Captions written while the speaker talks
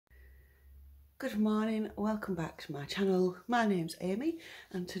Good morning, welcome back to my channel. My name's Amy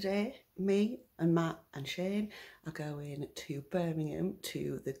and today me and Matt and Shane are going to Birmingham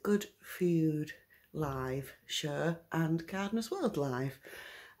to the Good Food Live show and Gardener's World Live.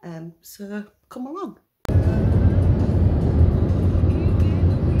 So come along. Do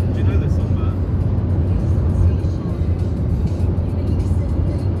you know this song, Matt?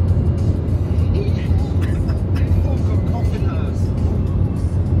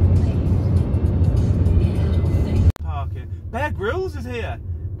 Bear Grylls is here.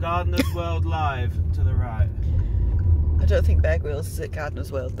 Gardener's World Live to the right. I don't think Bear Grylls is at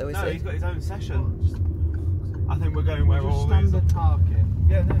Gardener's World though, is he? No, he's got his own session. I think we're going where all these... standard parking.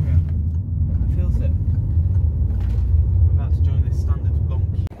 Yeah, there we go. It feels it. We're about to join this standard bonk.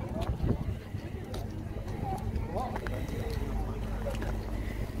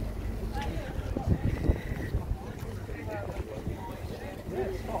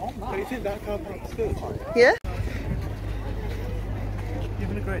 Do you think that car park's good? Yeah? You're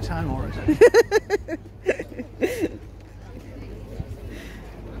having a great time already.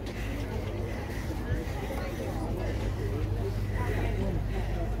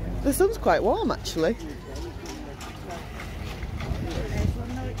 The sun's quite warm actually.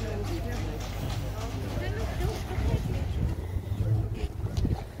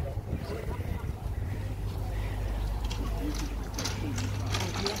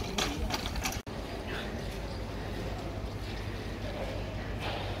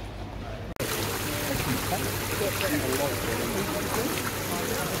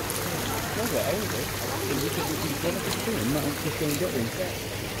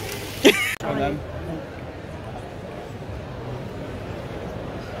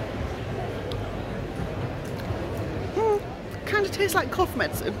 Kind of tastes like cough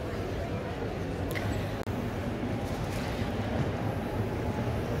medicine.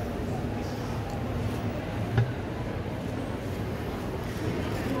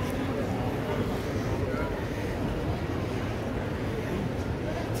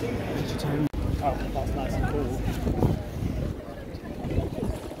 Oh, that's nice and cool.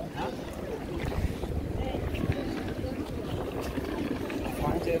 I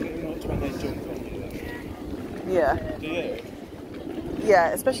find it a bit much when they jump on you. Yeah. Do you? Yeah,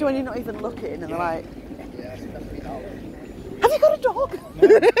 especially when you're not even looking and they're like, Yeah, especially now. have you got a dog? No.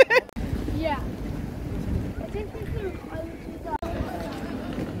 Yeah. I think we can. I would do that.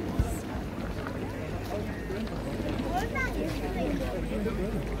 What about you?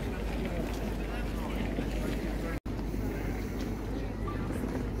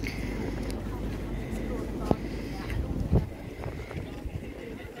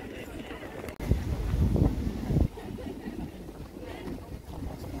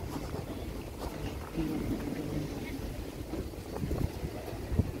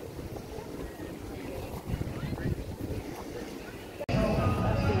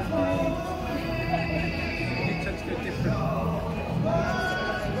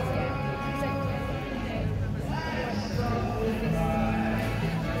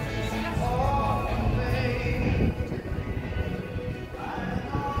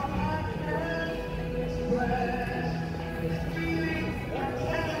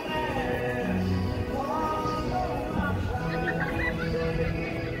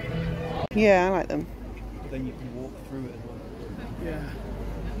 Yeah, I like them. But then you can walk through it as well. Yeah.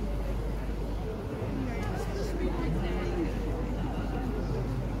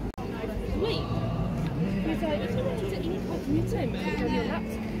 Wait. He's like, if you wanted to eat what you say, man, it's on your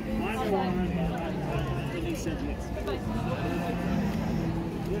laptop.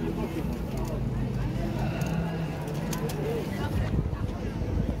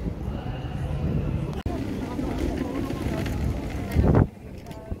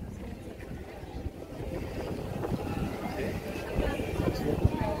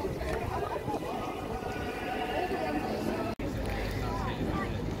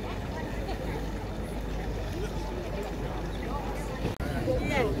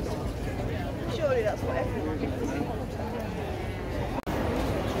 Surely that's what everyone gets.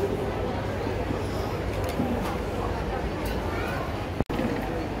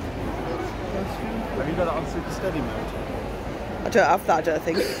 Have you got that on super steady mode? I don't have that, I don't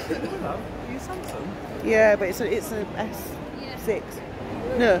think. You use Samsung? Yeah, but it's an S6.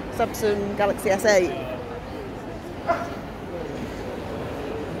 No, Samsung Galaxy S8.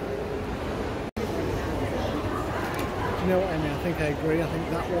 Do you know what, Amy? I think I agree. I think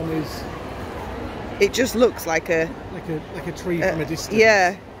that one is It just looks like a like a tree from a distance.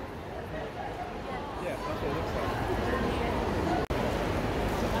 Yeah. Yeah, that's what it looks like.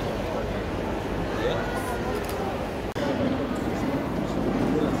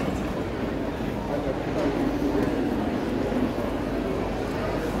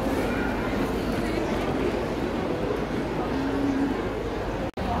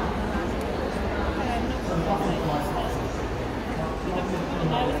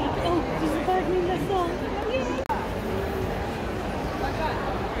 I was like, oh, does the bird mean their song?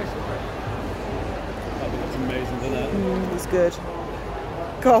 That's amazing, isn't it? It's good.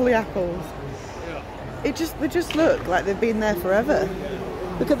 Got all the apples. They just look like they've been there forever.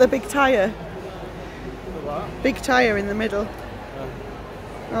 Look at the big tyre. Big tyre in the middle.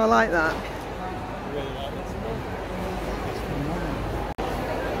 Oh, I like that.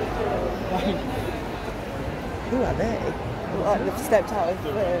 Who are they? Look like they've stepped out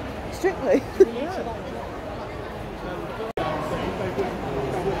of Strictly.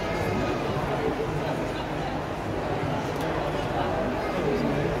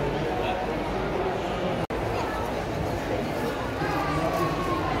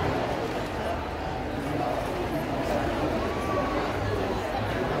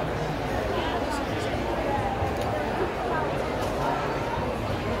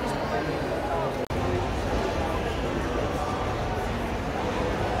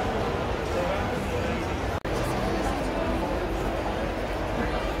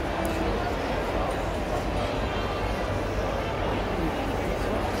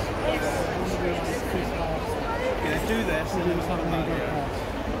 Do this and then something like that.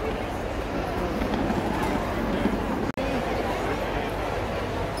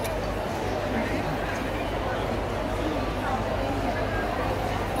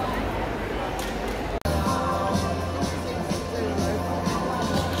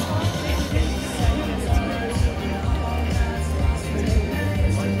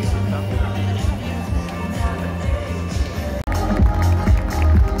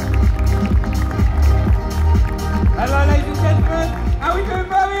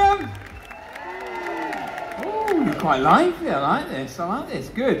 Quite lively, I like this,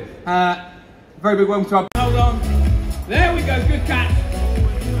 good. Very big welcome to our... Hold on. There we go, good catch.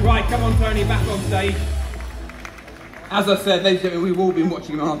 Right, come on Tony, back on stage. As I said, ladies and gentlemen, we've all been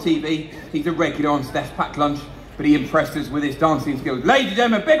watching him on TV. He's a regular on Steph's Packed Lunch, but he impressed us with his dancing skills. Ladies and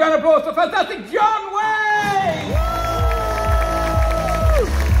gentlemen, big round of applause for fantastic John Whaite!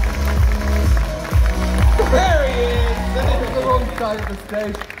 There he is! The wrong side of the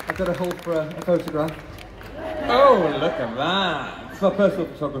stage. I've got to hold for a photograph. Oh, look at that. It's my personal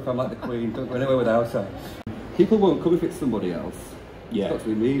photographer, I'm like the Queen, don't go anywhere without her. People won't come if it's somebody else. Yeah. It's got to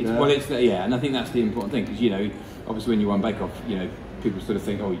be me. Well, yeah, and I think that's the important thing, because, you know, obviously when you won Bake Off, you know, people sort of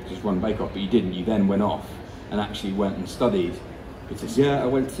think, oh, you just won Bake Off, but you didn't. You then went off and actually went and studied. Yeah, I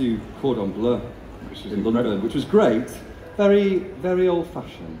went to Cordon Bleu, which was in London, which was great. Very, very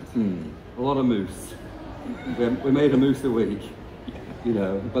old-fashioned. A lot of mousse. We made a mousse a week. You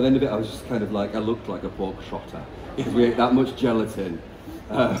know, by the end of it, I was just kind of like, I looked like a pork trotter because we ate that much gelatin.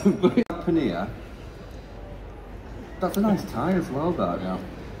 But paneer, that's a nice tie as well, that. Yeah.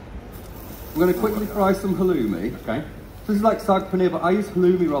 I'm going to quickly fry some halloumi. Okay. This is like sag paneer, but I use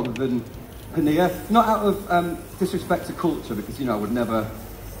halloumi rather than paneer. Not out of disrespect to culture, because, you know, I would never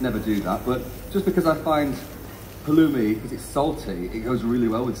do that, but just because I find halloumi, because it's salty, it goes really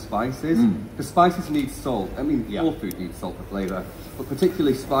well with spices. Because spices need salt. I mean, all food needs salt for flavour, but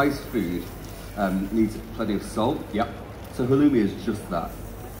particularly spiced food needs plenty of salt. Yep. So halloumi is just that.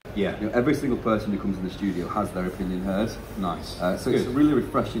 Yeah. You know, every single person who comes in the studio has their opinion heard. Nice. So it's a really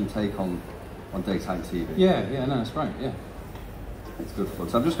refreshing take on daytime TV. Yeah, no, that's great, yeah. It's good fun.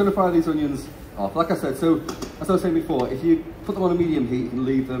 So I'm just going to fry these onions off. Like I said, so as I was saying before, if you put them on a medium heat, you can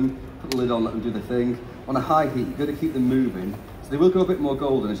leave them, put the lid on, let them do their thing. On a high heat, you've got to keep them moving. So they will go a bit more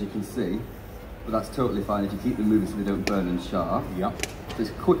golden, as you can see, but that's totally fine if you keep them moving so they don't burn and char. Yep. So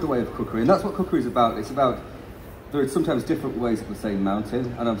it's a quicker way of cookery, and that's what cookery is about. It's about, there are sometimes different ways of the same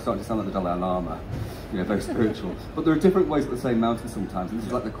mountain, and I'm starting to sound like the Dalai Lama, you know, very spiritual. But there are different ways of the same mountain sometimes, and this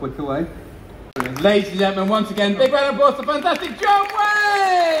is like the quicker way. Ladies and gentlemen, once again, big round of applause for fantastic John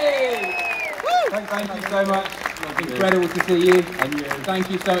Whaite! Thank you so much. Incredible to see you. And you. Thank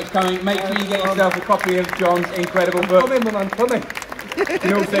you so much for coming. Make sure you get yourself a copy of John's incredible book. I'm coming. You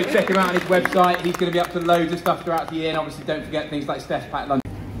can also check him out on his website. He's going to be up to loads of stuff throughout the year, and obviously don't forget things like Steph's Packed Lunch.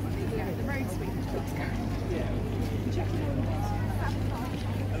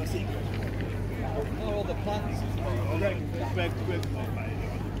 All the plants.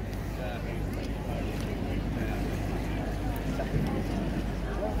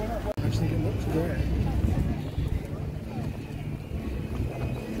 Actually, it looks great.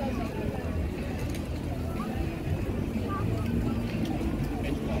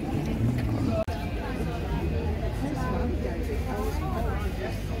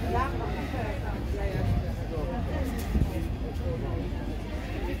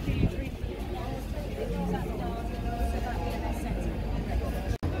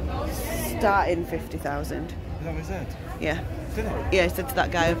 Starting 50,000. Is that what it said? Yeah. Did it? Yeah, he said to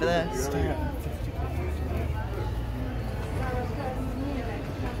that guy over there.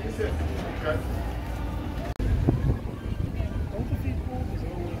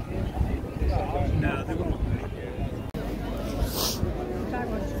 No, they won't.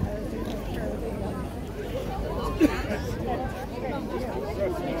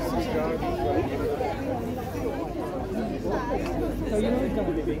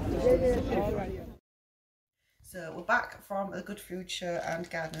 So we're back from the Good Food Show and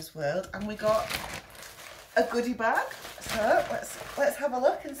Gardener's World, and we got a goodie bag. So let's have a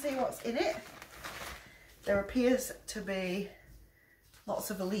look and see what's in it. There appears to be lots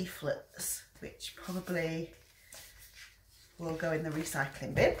of leaflets, which probably will go in the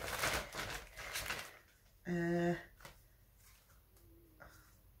recycling bin. It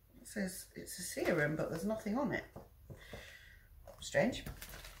says it's a serum, but there's nothing on it. Strange.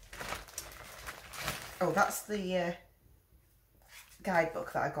 Oh, that's the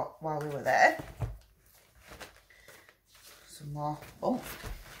guidebook that I got while we were there. Some more bump.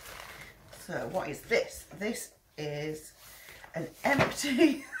 So what is this? This is an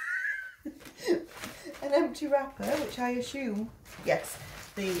empty an empty wrapper, which I assume, yes,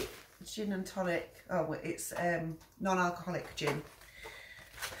 the gin and tonic. Oh, it's non-alcoholic gin.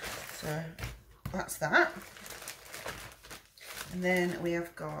 So that's that. And then we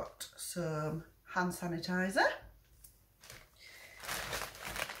have got some hand sanitizer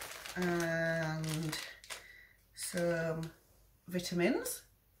and some vitamins.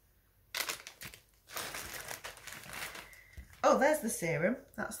 Oh, there's the serum.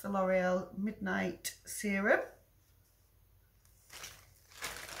 That's the L'Oreal Midnight Serum.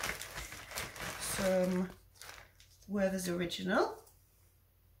 Some Werther's Original.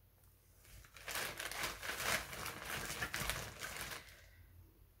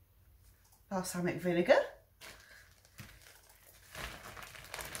 Balsamic vinegar.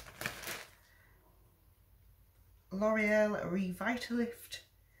 L'Oreal Revitalift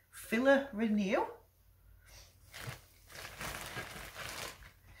Filler Renew.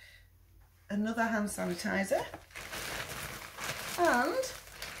 Another hand sanitizer. And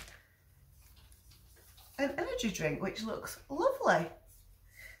an energy drink, which looks lovely.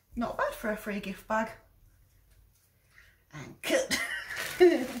 Not bad for a free gift bag. And cut.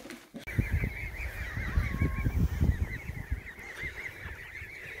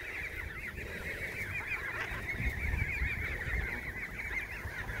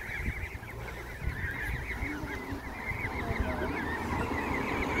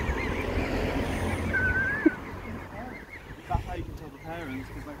 That's how you can tell the parents,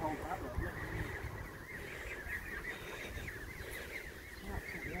 because they hold that up.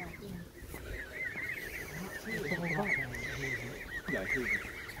 Yeah, he's a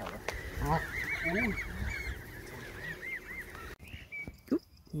terror.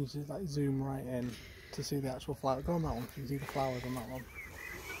 You just like zoom right in to see the actual flower. Go on that one. You can see the flowers on that one.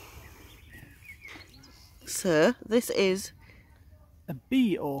 So this is, A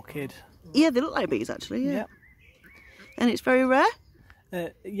bee orchid. yeah, they look like bees actually, yeah. Yep. And it's very rare.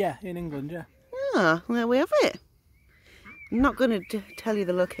 Yeah, in England, yeah. Ah, there we have it. I'm not going to tell you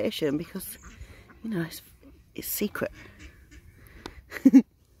the location because, you know, it's secret.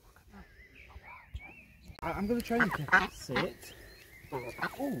 I'm going to try and see it.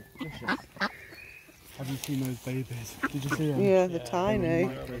 Oh, delicious. Have you seen those babies? Did you see them? Yeah, they're tiny.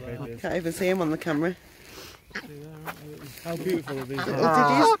 Micro Can't even see them on the camera. How beautiful are these? Did you?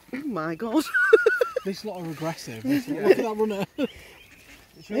 Oh my god. This lot are aggressive. Look at that runner.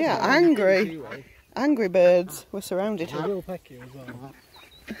 Yeah, angry. Angry birds. We're surrounded. They will peck you as well.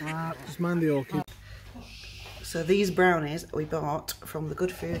 Just mind the orchid. So these brownies we bought from the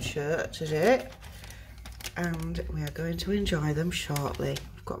Good Food Show today, and we are going to enjoy them shortly.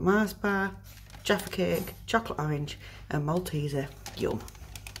 We've got Mars bar, Jaffa cake, chocolate orange and Malteser. Yum.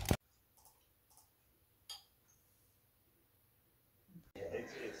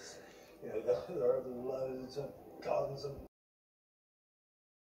 There are loads of gardens and